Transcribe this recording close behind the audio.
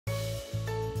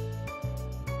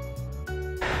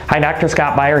Hi, Dr.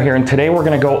 Scott Beyer here, and today we're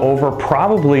going to go over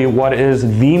probably what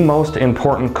is the most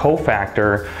important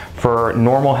cofactor for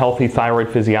normal healthy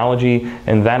thyroid physiology,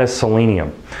 and that is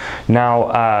selenium.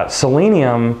 Now,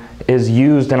 selenium is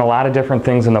used in a lot of different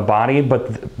things in the body,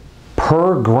 but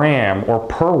per gram or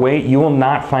per weight, you will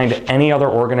not find any other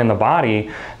organ in the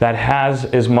body that has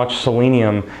as much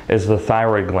selenium as the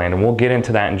thyroid gland, and we'll get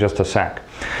into that in just a sec.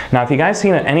 Now, if you guys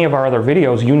seen any of our other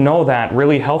videos, you know that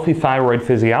really healthy thyroid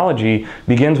physiology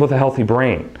begins with a healthy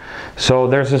brain. So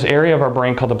there's this area of our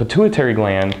brain called the pituitary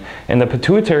gland, and the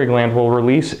pituitary gland will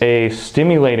release a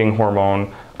stimulating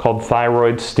hormone called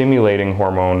thyroid stimulating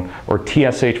hormone, or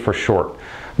TSH for short.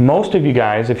 Most of you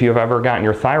guys, if you've ever gotten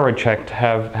your thyroid checked,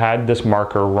 have had this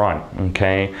marker run,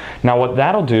 okay? Now what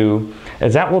that'll do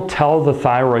is that will tell the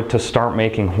thyroid to start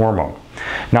making hormone.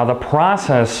 Now the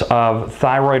process of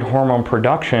thyroid hormone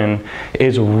production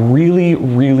is really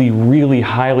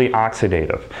highly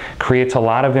oxidative. Creates a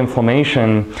lot of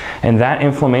inflammation, and that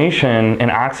inflammation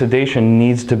and oxidation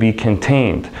needs to be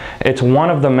contained. It's one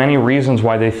of the many reasons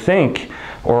why they think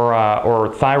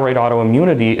or thyroid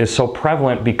autoimmunity is so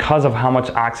prevalent, because of how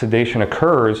much oxidation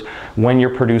occurs when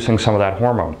you're producing some of that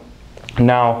hormone.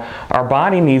 Now, our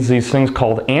body needs these things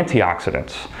called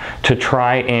antioxidants to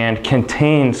try and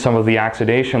contain some of the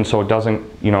oxidation so it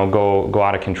doesn't, go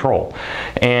out of control.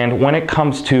 And when it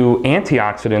comes to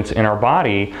antioxidants in our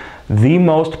body, the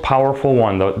most powerful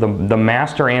one, the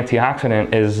master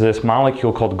antioxidant, is this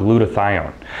molecule called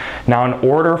glutathione. Now, in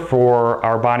order for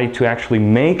our body to actually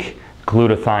make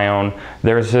glutathione,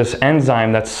 there's this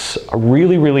enzyme that's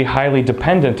really highly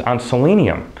dependent on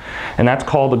selenium, and that's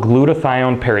called the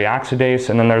glutathione peroxidase.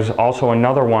 And then there's also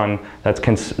another one that's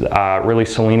really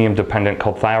selenium dependent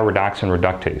called thioredoxin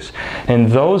reductase. And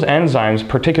those enzymes,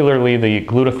 particularly the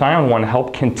glutathione one,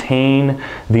 help contain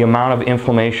the amount of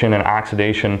inflammation and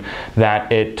oxidation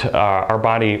that our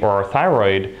body or our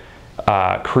thyroid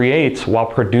creates while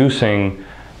producing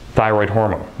thyroid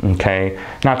hormone, okay?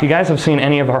 Now, if you guys have seen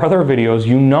any of our other videos,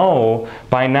 you know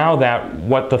by now that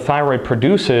what the thyroid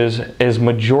produces is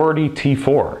majority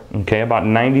T4, okay? About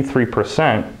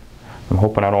 93%. I'm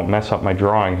hoping I don't mess up my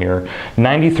drawing here.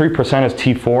 93% is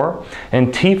T4,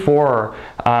 and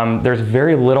T4, there's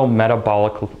very little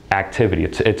metabolic activity.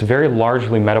 It's very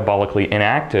largely metabolically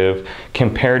inactive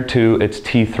compared to its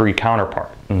T3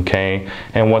 counterpart, okay?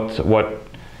 And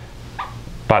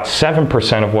about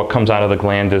 7% of what comes out of the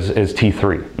gland is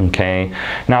T3, okay?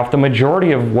 Now, if the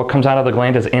majority of what comes out of the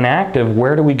gland is inactive,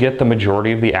 where do we get the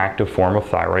majority of the active form of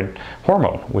thyroid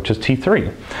hormone, which is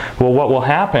T3? Well, what will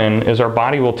happen is our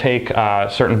body will take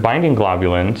certain binding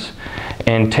globulins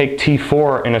and take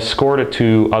T4 and escort it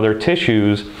to other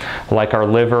tissues like our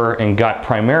liver and gut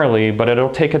primarily, but it'll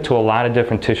take it to a lot of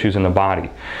different tissues in the body.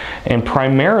 And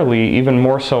primarily, even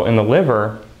more so in the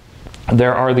liver,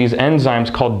 there are these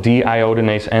enzymes called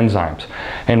deiodinase enzymes.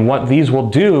 And what these will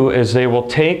do is they will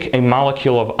take a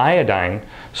molecule of iodine,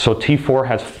 so T4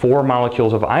 has 4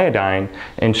 molecules of iodine,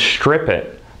 and strip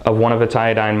it of one of its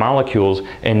iodine molecules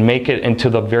and make it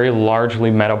into the very largely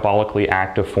metabolically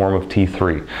active form of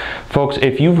T3. Folks,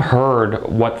 if you've heard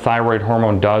what thyroid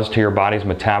hormone does to your body's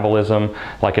metabolism,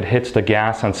 like it hits the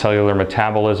gas on cellular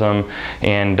metabolism,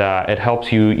 and it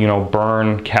helps you,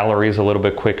 burn calories a little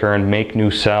bit quicker and make new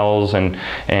cells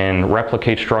and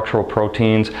replicate structural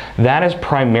proteins, that is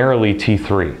primarily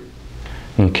T3.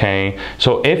 Okay,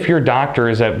 so if your doctor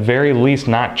is at very least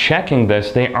not checking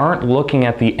this, they aren't looking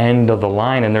at the end of the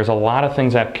line, and there's a lot of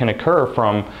things that can occur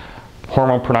from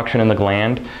hormone production in the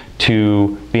gland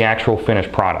to the actual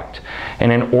finished product.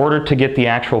 And in order to get the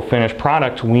actual finished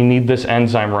product, we need this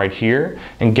enzyme right here,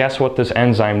 and guess what this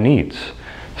enzyme needs?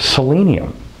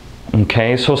 Selenium.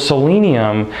 Okay, so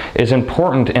selenium is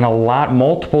important in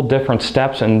multiple different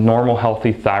steps in normal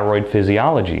healthy thyroid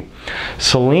physiology.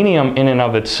 Selenium in and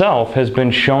of itself has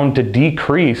been shown to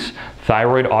decrease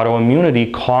thyroid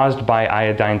autoimmunity caused by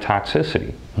iodine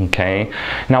toxicity. Okay,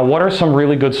 now what are some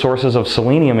really good sources of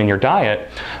selenium in your diet?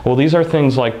 Well, these are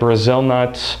things like Brazil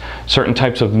nuts, certain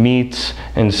types of meats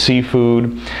and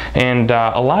seafood, and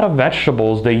a lot of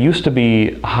vegetables. They used to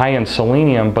be high in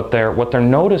selenium, but what they're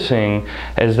noticing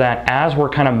is that as we're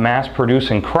kind of mass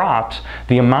producing crops,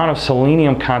 the amount of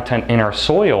selenium content in our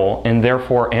soil, and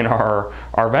therefore in our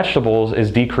vegetables,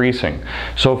 is decreasing.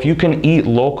 So if you can eat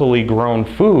locally grown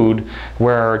food,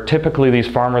 where typically these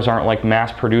farmers aren't like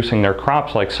mass producing their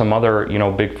crops like some other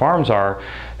big farms are,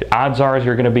 odds are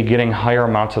you're going to be getting higher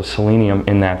amounts of selenium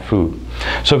in that food.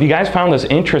 So if you guys found this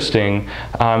interesting,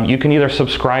 you can either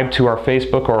subscribe to our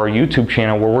Facebook or our YouTube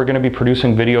channel, where we're going to be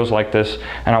producing videos like this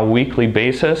on a weekly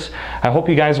basis. I hope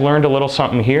you guys learned a little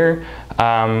something here.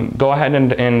 Go ahead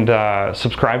and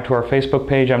subscribe to our Facebook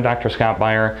page. I'm Dr. Scott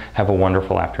Beyer. Have a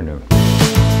wonderful afternoon.